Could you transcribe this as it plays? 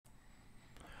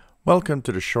Welcome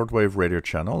to the Shortwave radio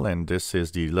channel, and this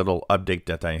is the little update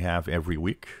that I have every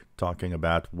week talking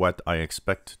about what I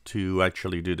expect to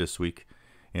actually do this week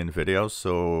in videos.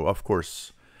 So of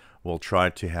course we'll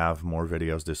try to have more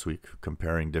videos this week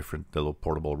comparing different little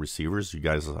portable receivers. You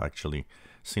guys actually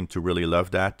seem to really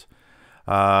love that.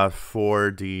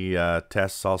 For the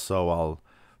tests also, I'll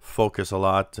focus a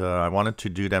lot. I wanted to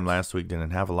do them last week, didn't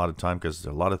have a lot of time because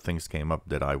a lot of things came up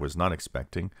that I was not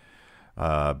expecting.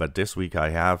 But this week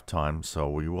I have time, so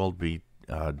we will be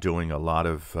doing a lot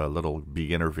of little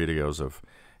beginner videos of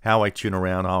how I tune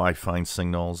around, how I find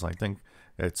signals. I think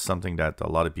it's something that a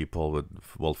lot of people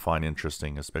will find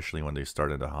interesting, especially when they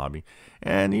started a hobby.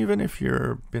 And even if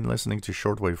you've been listening to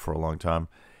Shortwave for a long time,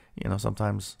 you know,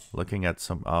 sometimes looking at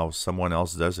how someone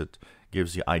else does it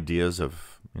gives you ideas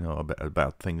of, you know,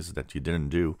 about things that you didn't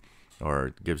do, or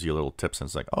it gives you little tips, and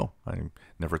it's like, oh, I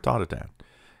never thought of that.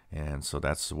 And so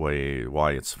that's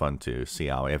why it's fun to see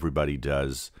how everybody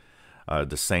does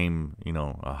the same, you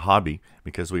know, hobby,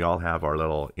 because we all have our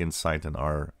little insight and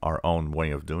our own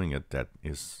way of doing it that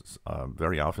is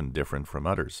very often different from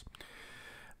others.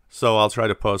 So I'll try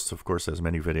to post, of course, as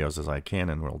many videos as I can,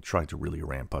 and we'll try to really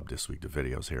ramp up this week the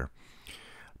videos here.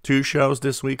 2 shows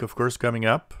this week, of course, coming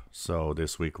up. So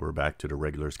this week we're back to the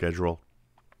regular schedule.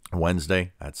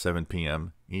 Wednesday at 7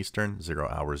 p.m. Eastern, 0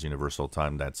 hours Universal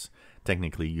Time. That's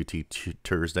technically UT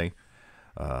Thursday.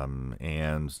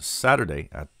 And Saturday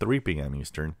at 3 p.m.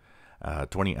 Eastern,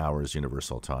 20 hours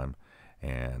Universal Time.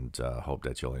 And hope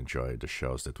that you'll enjoy the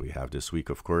shows that we have this week,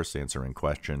 of course, answering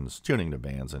questions, tuning the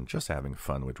bands, and just having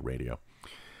fun with radio.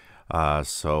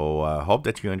 So hope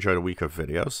that you enjoy the week of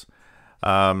videos.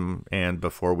 And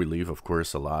before we leave, of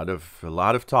course, a lot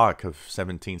of talk of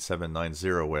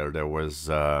 17790, where there was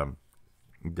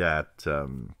that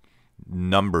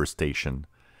number station,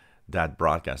 that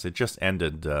broadcast. It just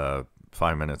ended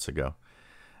 5 minutes ago.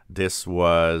 This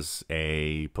was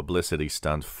a publicity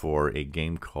stunt for a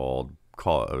game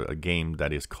a game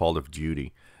that is Call of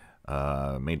Duty,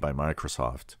 made by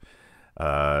Microsoft.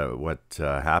 What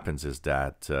happens is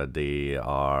that they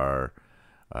are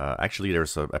actually,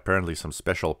 there's apparently some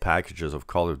special packages of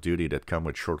Call of Duty that come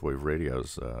with shortwave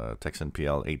radios, Texan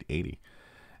PL 880.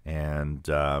 And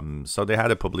so they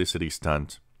had a publicity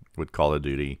stunt with Call of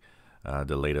Duty,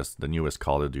 the newest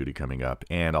Call of Duty coming up,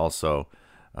 and also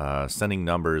sending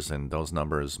numbers, and those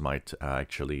numbers might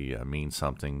actually mean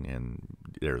something. And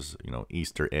there's, you know,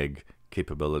 Easter egg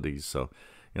capabilities, so,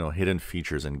 you know, hidden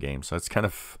features in games. So it's kind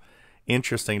of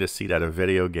interesting to see that a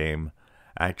video game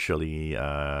actually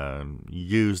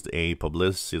used a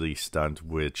publicity stunt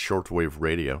with shortwave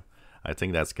radio. I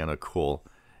think that's kind of cool.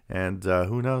 And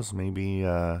who knows, maybe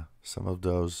some of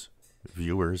those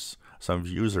users, or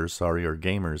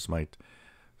gamers might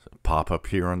pop up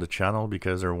here on the channel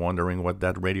because they're wondering what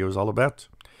that radio is all about.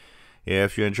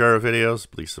 If you enjoy our videos,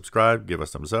 please subscribe, give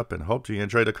us thumbs up, and hope you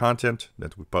enjoy the content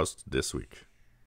that we post this week.